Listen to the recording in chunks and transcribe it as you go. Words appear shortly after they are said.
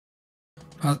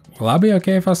Will I be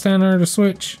okay if I stand under the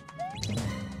switch?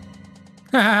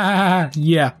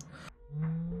 Yeah.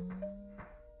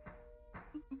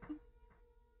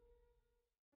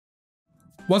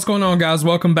 What's going on, guys?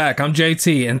 Welcome back. I'm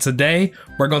JT, and today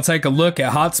we're going to take a look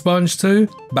at Hot Sponge 2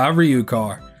 by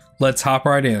Ryukahr. Let's hop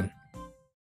right in.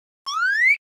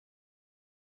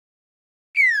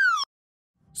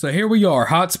 So here we are,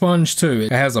 Hot Sponge 2.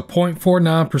 It has a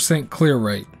 0.49% clear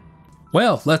rate.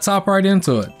 Well, let's hop right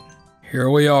into it. Here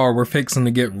we are, we're fixing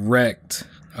to get wrecked.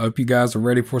 I hope you guys are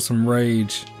ready for some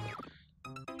rage.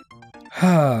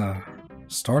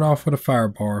 Start off with a fire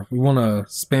bar. We want to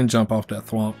spin jump off that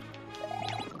thwomp.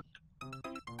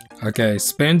 Okay,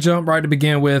 spin jump right to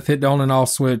begin with, hit the on and off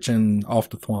switch and off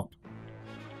the thwomp.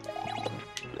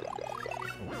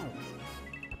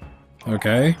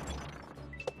 Okay.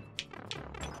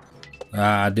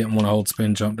 I didn't want to hold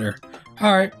spin jump there.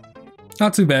 Alright,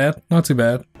 not too bad, not too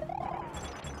bad.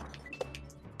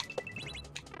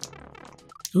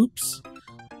 Oops,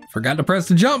 forgot to press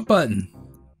the jump button.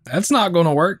 That's not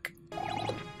gonna work.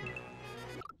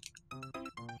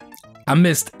 I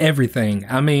missed everything.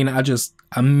 I mean, I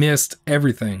missed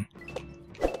everything.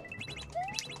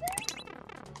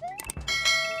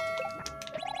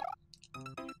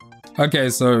 Okay,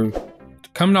 so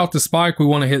coming off the spike, we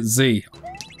want to hit Z.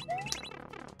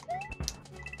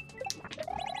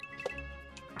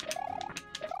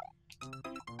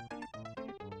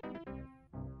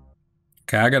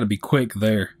 Okay, I gotta be quick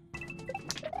there.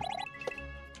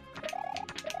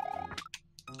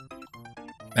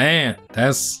 Man,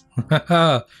 that's... you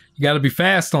gotta be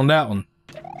fast on that one.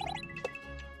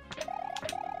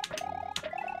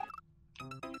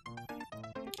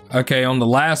 Okay, on the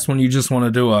last one, you just want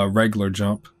to do a regular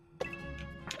jump.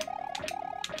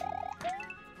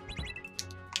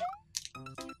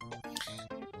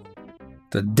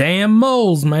 The damn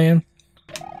moles, man.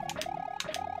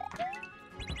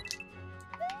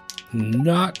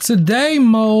 Not today,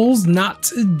 moles. Not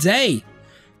today.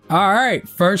 Alright,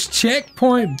 first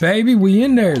checkpoint, baby. We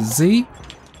in there, Z.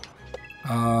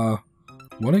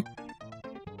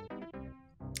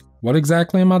 What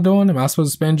exactly am I doing? Am I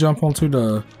supposed to spin jump onto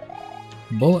the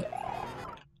bullet?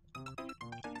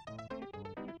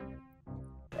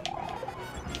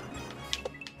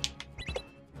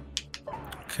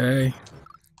 Okay.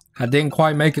 I didn't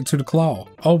quite make it to the claw.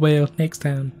 Oh well, next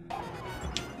time.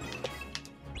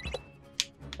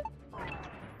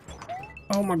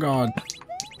 Oh my god.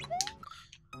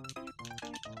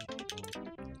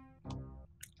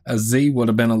 A Z would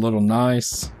have been a little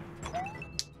nice.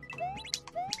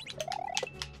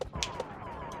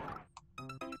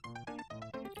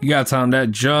 You gotta time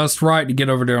that just right to get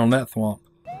over there on that thwomp.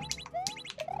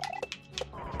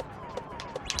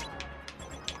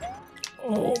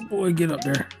 Oh boy, get up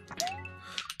there.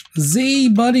 Z,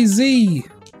 buddy, Z.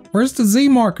 Where's the Z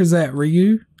markers at,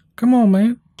 Ryu? Come on,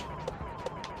 man.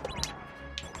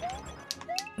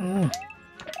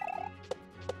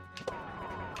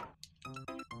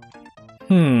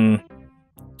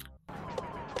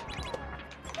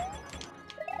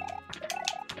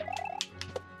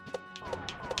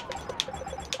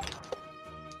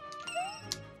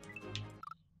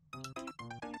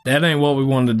 That ain't what we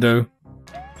wanted to do.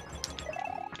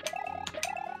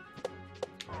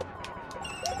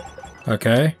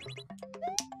 Okay.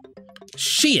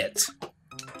 Shit.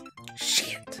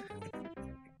 Shit.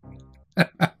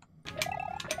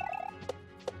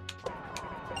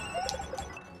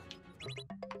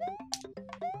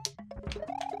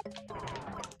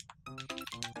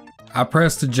 I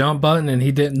pressed the jump button and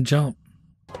he didn't jump.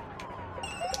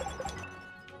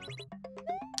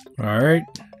 All right.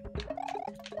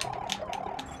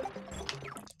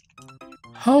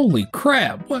 Holy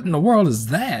crap, what in the world is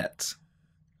that?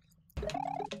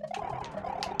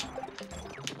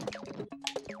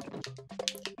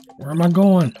 Where am I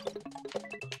going?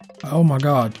 Oh my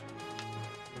god.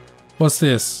 What's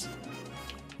this?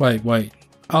 Wait.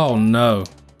 Oh no.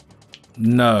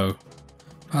 No.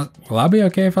 Will I be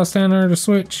okay if I stand under the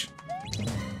switch?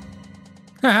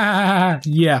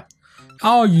 Yeah.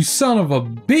 Oh, you son of a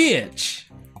bitch!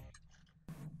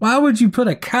 Why would you put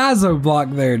a Kaizo block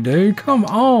there, dude? Come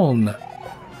on.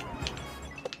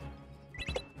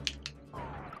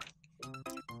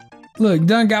 Look,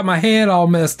 done got my head all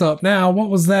messed up now.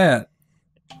 What was that?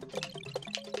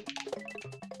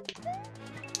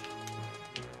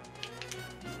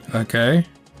 Okay.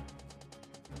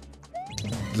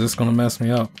 Is this gonna mess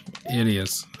me up? It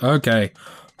is. Okay.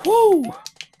 Woo!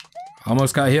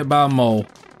 Almost got hit by a mole.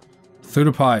 Through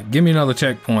the pipe. Give me another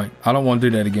checkpoint. I don't want to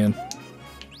do that again.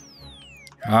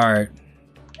 Alright.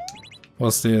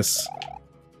 What's this?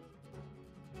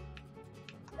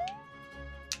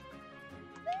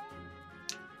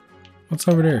 What's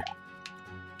over there?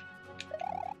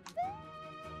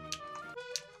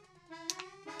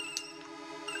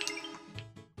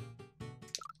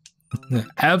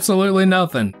 Absolutely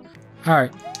nothing. All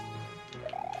right.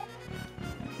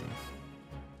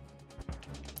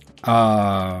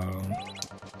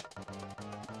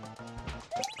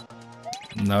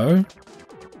 No.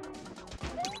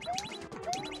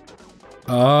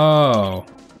 Oh.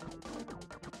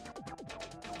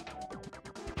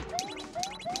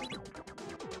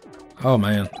 Oh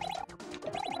man.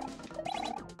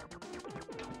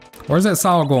 Where's that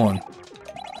saw going?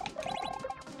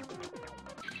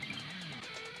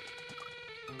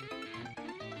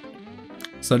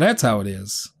 So that's how it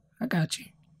is. I got you.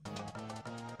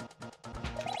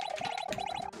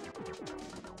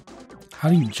 How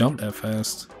do you jump that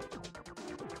fast?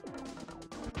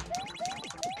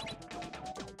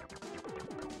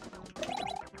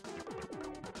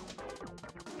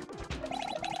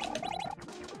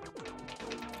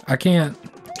 I can't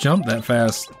jump that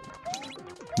fast.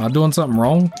 Am I doing something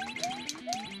wrong?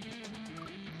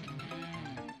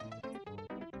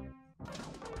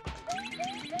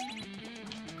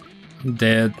 I'm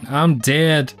dead. I'm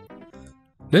dead.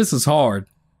 This is hard.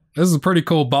 This is a pretty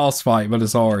cool boss fight, but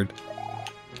it's hard.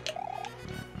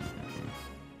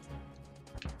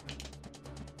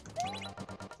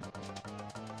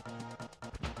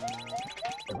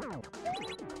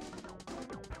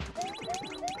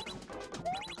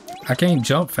 I can't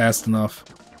jump fast enough.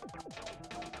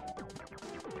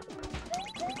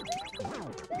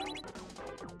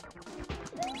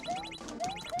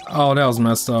 Oh, that was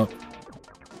messed up.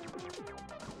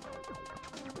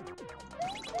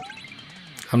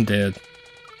 I'm dead.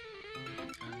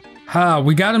 Ha,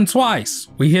 we got him twice.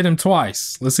 We hit him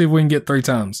twice. Let's see if we can get 3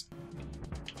 times.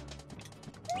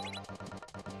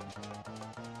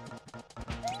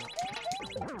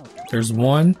 There's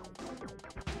 1.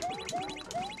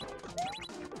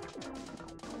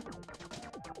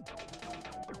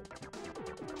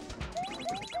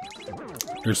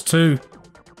 There's 2.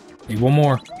 Need 1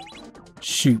 more.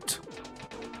 Shoot.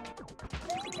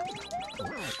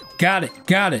 Got it.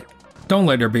 Got it. Don't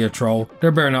let there be a troll.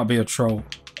 There better not be a troll.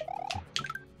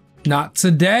 Not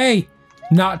today.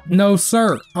 Not, no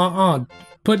sir.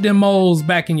 Put them moles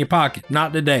back in your pocket.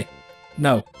 Not today.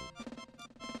 No.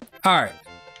 Alright.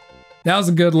 That was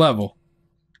a good level.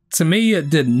 To me, it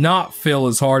did not feel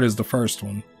as hard as the first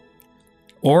one.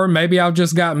 Or maybe I've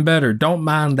just gotten better. Don't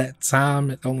mind that time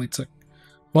it only took.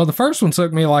 Well, the first one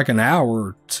took me like an hour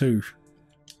or 2.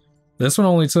 This one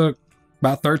only took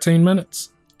about 13 minutes.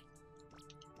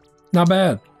 Not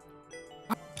bad.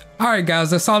 Alright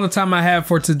guys, that's all the time I have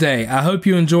for today. I hope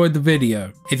you enjoyed the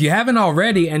video. If you haven't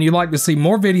already and you'd like to see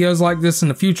more videos like this in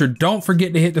the future, don't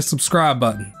forget to hit the subscribe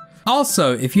button.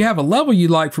 Also, if you have a level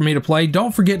you'd like for me to play,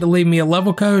 don't forget to leave me a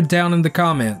level code down in the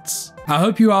comments. I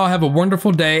hope you all have a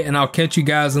wonderful day and I'll catch you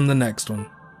guys in the next one.